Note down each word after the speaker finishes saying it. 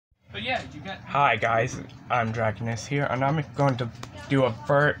yeah, you got. Hi guys, I'm Dragoness here, and I'm going to do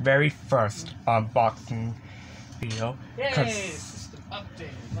a very first unboxing video. System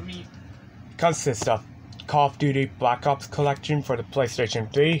update. Consists of Call of Duty Black Ops collection for the PlayStation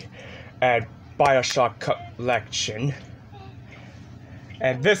 3 and bioshock collection.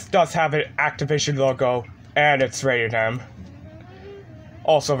 And this does have an Activision logo, and it's rated M.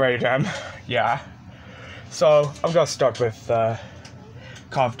 Also rated M, yeah. So I'm gonna start with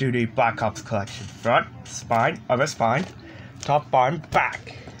Call of Duty Black Ops collection. Front, spine, other spine, top, bottom,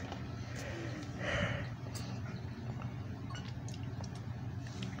 back.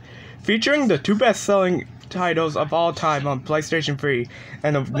 Featuring the two best-selling titles of all time on PlayStation 3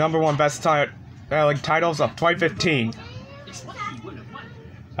 and the #1 best-selling titles of 2015.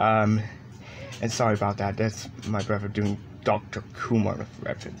 And sorry about that. That's my brother doing Dr. Kumar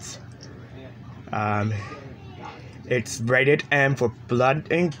reference. It's rated M for blood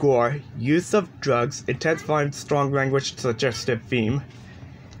and gore, use of drugs, intense violence, strong language, suggestive theme.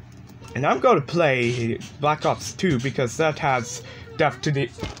 And I'm going to play Black Ops 2 because that has death to the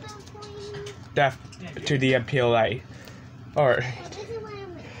MPLA. Or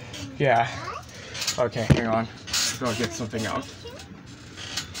yeah. Okay, hang on. I'm gonna get something out.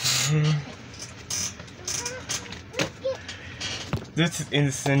 This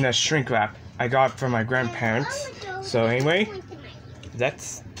is in a shrink wrap I got from my grandparents. So anyway,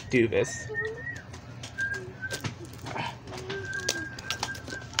 let's do this. Right.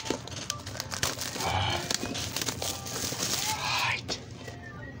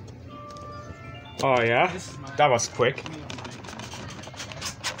 Oh yeah, that was quick.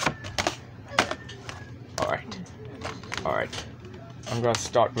 Alright. I'm gonna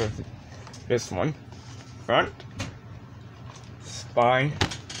start with this one. Front, spine,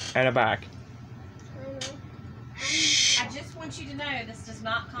 and a back. I just want you to know this does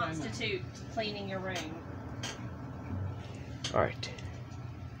not constitute cleaning your room. Alright.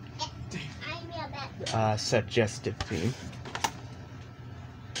 Suggestive theme.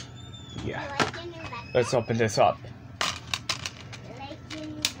 Yeah. Let's open this up.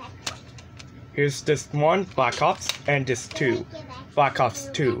 Here's this one, Black Ops, and this two, Black Ops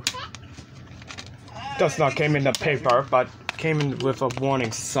 2. Does not came in the paper, but came in with a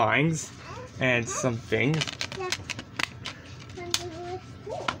warning signs and something.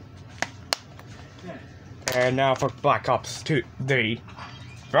 And now for Black Ops 3.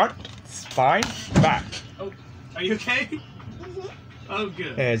 Front, spine, back. Oh, are you okay? Oh,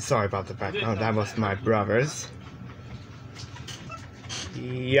 good. And sorry about the background, that was my brother's.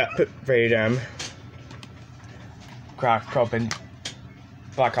 Yep, rated M. Crack open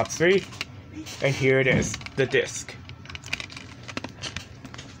Black Ops 3. And here it is, the disc.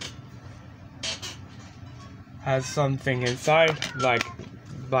 Has something inside, like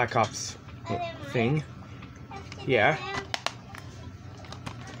Black Ops thing. Yeah,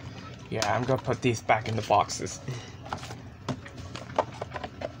 I'm gonna put these back in the boxes.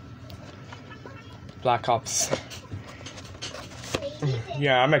 Black Ops.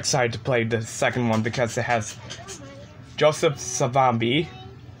 Yeah, I'm excited to play the second one because it has Joseph Savambi.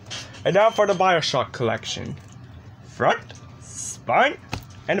 And now for the Bioshock collection. Front, spine,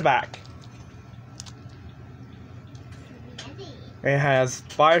 and the back. It has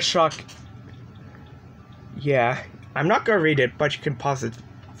Bioshock. Yeah, I'm not gonna read it, but you can pause it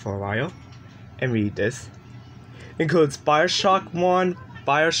for a while and read this. Includes Bioshock 1,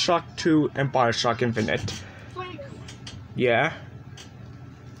 Bioshock 2, and Bioshock Infinite. Yeah.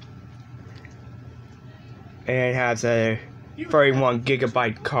 And it has a 31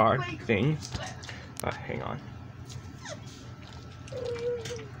 gigabyte card thing. Hang on.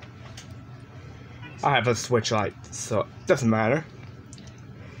 I have a Switch Lite, so it doesn't matter.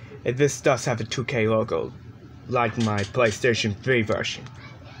 And this does have a 2K logo, like my PlayStation 3 version.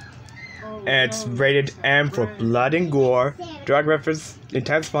 And it's rated M for blood and gore, drug reference,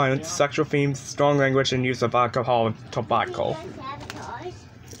 intense violence, sexual themes, strong language, and use of alcohol and tobacco.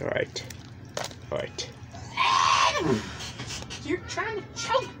 Alright. You're trying to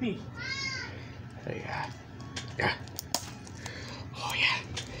choke me. Yeah. Oh yeah.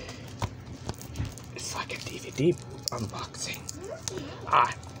 It's like a DVD unboxing.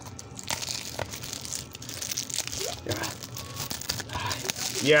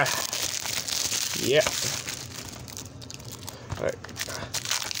 Yeah. Alright.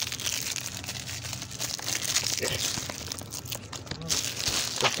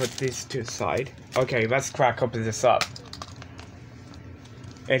 Let's put these to the side. Okay, let's crack open this up.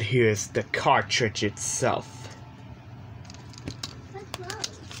 And here's the cartridge itself.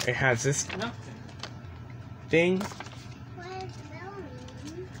 It has this thing.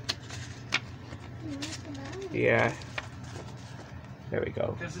 Yeah. There we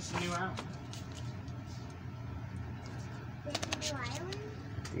go. Is this a new album?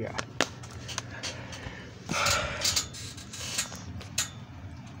 Yeah.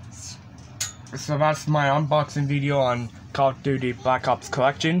 So that's my unboxing video on Call of Duty Black Ops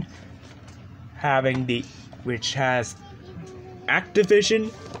Collection, which has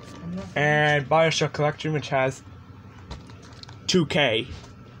Activision, and BioShock Collection, which has 2K.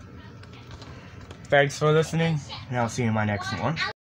 Thanks for listening, and I'll see you in my next one.